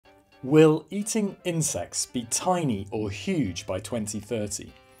Will eating insects be tiny or huge by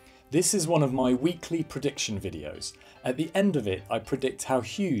 2030? This is one of my weekly prediction videos. At the end of it, I predict how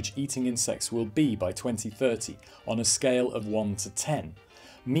huge eating insects will be by 2030 on a scale of 1 to 10.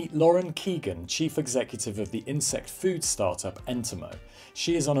 Meet Lauren Keegan, Chief Executive of the insect food startup Entomo.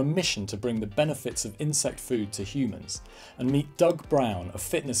 She is on a mission to bring the benefits of insect food to humans. And meet Doug Brown, a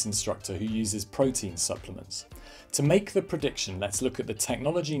fitness instructor who uses protein supplements. To make the prediction, let's look at the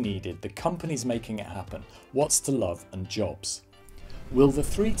technology needed, the companies making it happen, what's to love, and jobs. Will the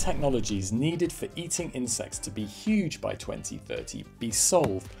three technologies needed for eating insects to be huge by 2030 be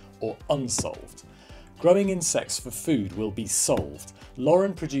solved or unsolved? Growing insects for food will be solved.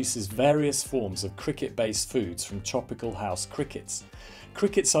 Lauren produces various forms of cricket-based foods from tropical house crickets.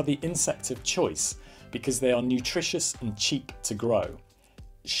 Crickets are the insect of choice because they are nutritious and cheap to grow.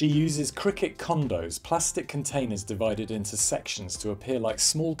 She uses cricket condos, plastic containers divided into sections to appear like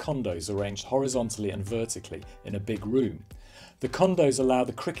small condos arranged horizontally and vertically in a big room. The condos allow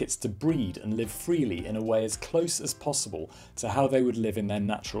the crickets to breed and live freely in a way as close as possible to how they would live in their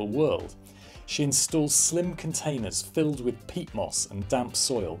natural world. She installs slim containers filled with peat moss and damp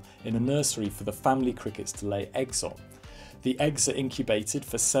soil in a nursery for the family crickets to lay eggs on. The eggs are incubated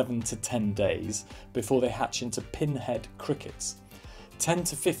for 7 to 10 days before they hatch into pinhead crickets. 10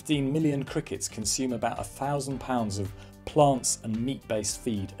 to 15 million crickets consume about 1,000 pounds of plants and meat-based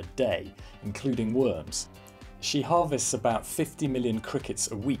feed a day, including worms. She harvests about 50 million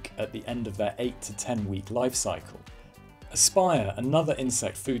crickets a week at the end of their 8 to 10 week life cycle. Aspire, another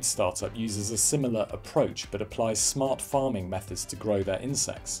insect food startup, uses a similar approach but applies smart farming methods to grow their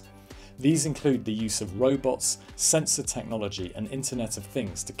insects. These include the use of robots, sensor technology and Internet of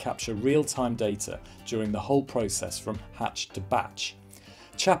Things to capture real-time data during the whole process from hatch to batch.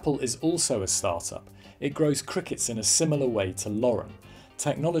 Chapul is also a startup. It grows crickets in a similar way to Lauren.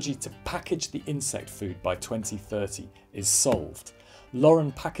 Technology to package the insect food by 2030 is solved.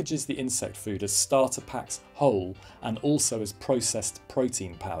 Lauren packages the insect food as starter packs whole and also as processed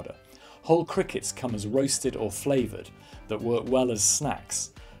protein powder. Whole crickets come as roasted or flavoured that work well as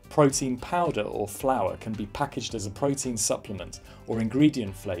snacks. Protein powder or flour can be packaged as a protein supplement or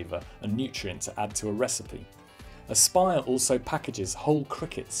ingredient flavour and nutrient to add to a recipe. Aspire also packages whole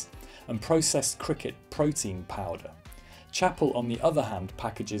crickets and processed cricket protein powder. Chapul, on the other hand,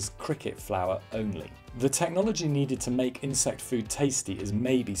 packages cricket flour only. The technology needed to make insect food tasty is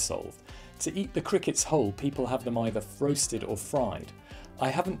maybe solved. To eat the crickets whole, people have them either roasted or fried. I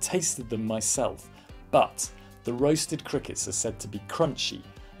haven't tasted them myself, but the roasted crickets are said to be crunchy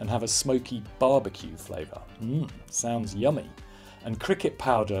and have a smoky barbecue flavour. Sounds yummy. And cricket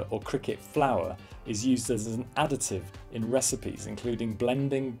powder or cricket flour is used as an additive in recipes, including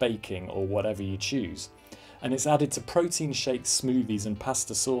blending, baking, or whatever you choose. And it's added to protein shakes, smoothies and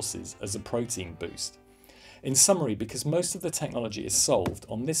pasta sauces as a protein boost. In summary, because most of the technology is solved,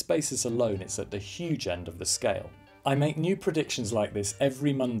 on this basis alone it's at the huge end of the scale. I make new predictions like this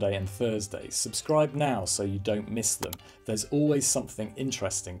every Monday and Thursday. Subscribe now so you don't miss them. There's always something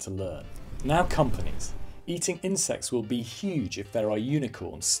interesting to learn. Now companies. Eating insects will be huge if there are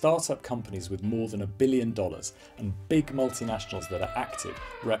unicorns, startup companies with more than $1 billion and big multinationals that are active,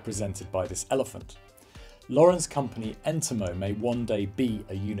 represented by this elephant. Lauren's company Entomo may one day be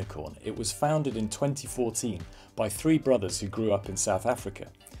a unicorn. It was founded in 2014 by three brothers who grew up in South Africa.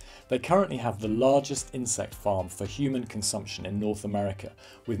 They currently have the largest insect farm for human consumption in North America,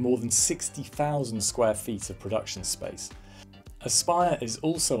 with more than 60,000 square feet of production space. Aspire is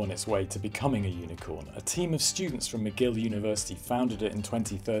also on its way to becoming a unicorn. A team of students from McGill University founded it in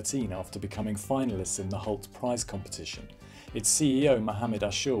 2013 after becoming finalists in the Hult Prize competition. Its CEO, Mohamed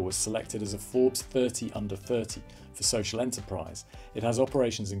Ashur, was selected as a Forbes 30 Under 30 for social enterprise. It has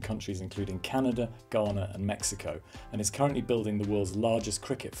operations in countries including Canada, Ghana and Mexico, and is currently building the world's largest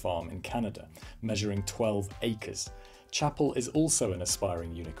cricket farm in Canada, measuring 12 acres. Chapul is also an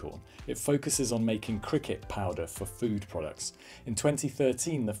aspiring unicorn. It focuses on making cricket powder for food products. In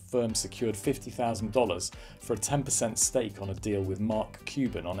 2013, the firm secured $50,000 for a 10% stake on a deal with Mark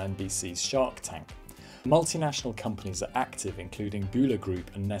Cuban on NBC's Shark Tank. Multinational companies are active, including Bühler Group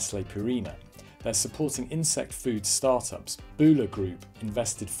and Nestlé Purina. They're supporting insect food startups. Bühler Group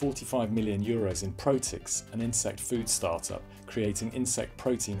invested €45 million in Protix, an insect food startup, creating insect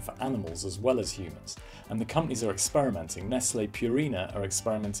protein for animals as well as humans. And the companies are experimenting. Nestlé Purina are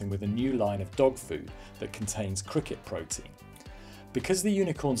experimenting with a new line of dog food that contains cricket protein. Because the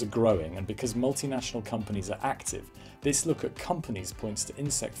unicorns are growing and because multinational companies are active, this look at companies points to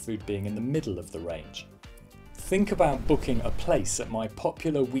insect food being in the middle of the range. Think about booking a place at my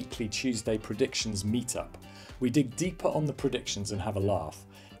popular weekly Tuesday predictions meetup. We dig deeper on the predictions and have a laugh.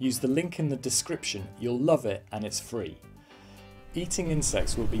 use the link in the description, you'll love it and it's free. Eating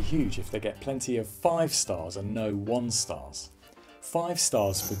insects will be huge if they get plenty of 5 stars and no 1 stars. 5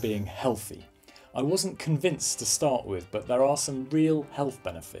 stars for being healthy. I wasn't convinced to start with, but there are some real health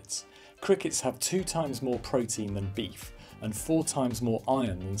benefits. Crickets have 2 times more protein than beef and 4 times more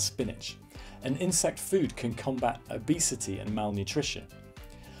iron than spinach. And insect food can combat obesity and malnutrition.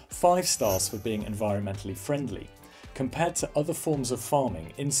 5 stars for being environmentally friendly. Compared to other forms of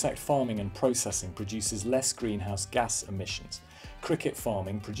farming, insect farming and processing produces less greenhouse gas emissions. Cricket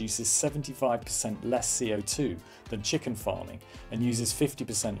farming produces 75% less CO2 than chicken farming and uses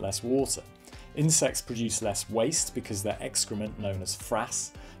 50% less water. Insects produce less waste because their excrement, known as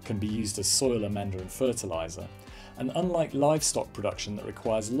frass, can be used as soil amender and fertiliser. And unlike livestock production that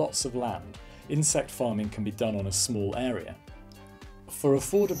requires lots of land, insect farming can be done on a small area. For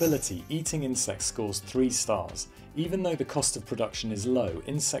affordability, eating insects scores 3 stars. Even though the cost of production is low,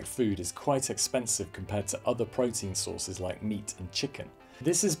 insect food is quite expensive compared to other protein sources like meat and chicken.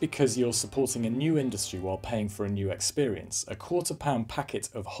 This is because you're supporting a new industry while paying for a new experience. A £1/4 packet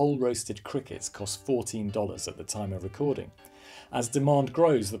of whole roasted crickets costs $14 at the time of recording. As demand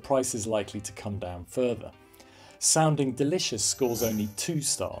grows, the price is likely to come down further. Sounding delicious scores only 2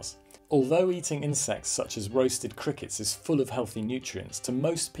 stars. Although eating insects such as roasted crickets is full of healthy nutrients, to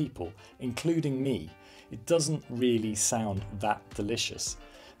most people, including me, it doesn't really sound that delicious.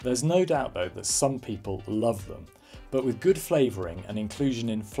 There's no doubt though that some people love them, but with good flavouring and inclusion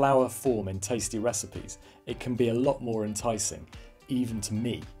in flour form in tasty recipes, it can be a lot more enticing, even to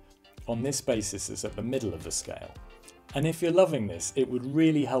me. On this basis, it's at the middle of the scale. And if you're loving this, it would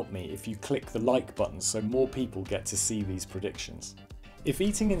really help me if you click the like button so more people get to see these predictions. If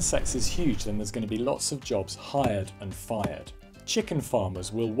eating insects is huge, then there's going to be lots of jobs hired and fired. Chicken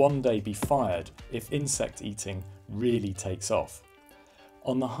farmers will one day be fired if insect eating really takes off.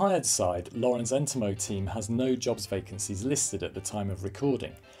 On the hired side, Lauren's Entomo team has no jobs vacancies listed at the time of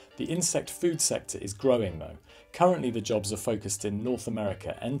recording. The insect food sector is growing though. Currently the jobs are focused in North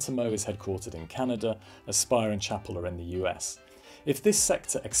America. Entomo is headquartered in Canada, Aspire and Chapul are in the US. If this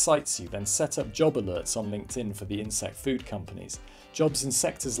sector excites you, then set up job alerts on LinkedIn for the insect food companies. Jobs in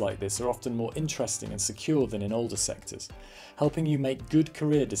sectors like this are often more interesting and secure than in older sectors. Helping you make good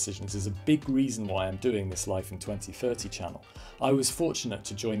career decisions is a big reason why I'm doing this Life in 2030 channel. I was fortunate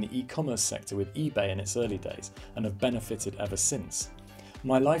to join the e-commerce sector with eBay in its early days and have benefited ever since.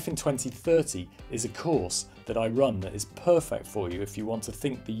 My Life in 2030 is a course that I run that is perfect for you if you want to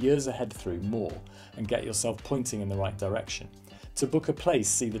think the years ahead through more and get yourself pointing in the right direction. To book a place,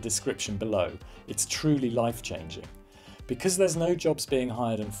 see the description below. It's truly life-changing. Because there's no jobs being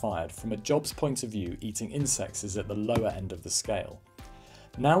hired and fired, from a jobs point of view, eating insects is at the lower end of the scale.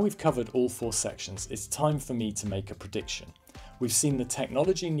 Now we've covered all 4 sections, it's time for me to make a prediction. We've seen the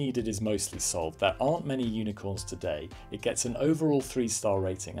technology needed is mostly solved, there aren't many unicorns today, it gets an overall 3-star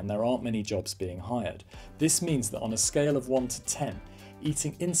rating and there aren't many jobs being hired. This means that on a scale of 1 to 10,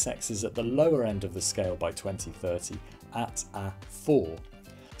 eating insects is at the lower end of the scale by 2030 at a 4.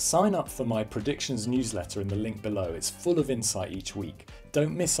 Sign up for my predictions newsletter in the link below, it's full of insight each week.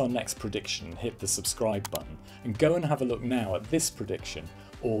 Don't miss our next prediction and hit the subscribe button. And go and have a look now at this prediction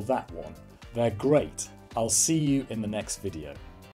or that one. They're great. I'll see you in the next video.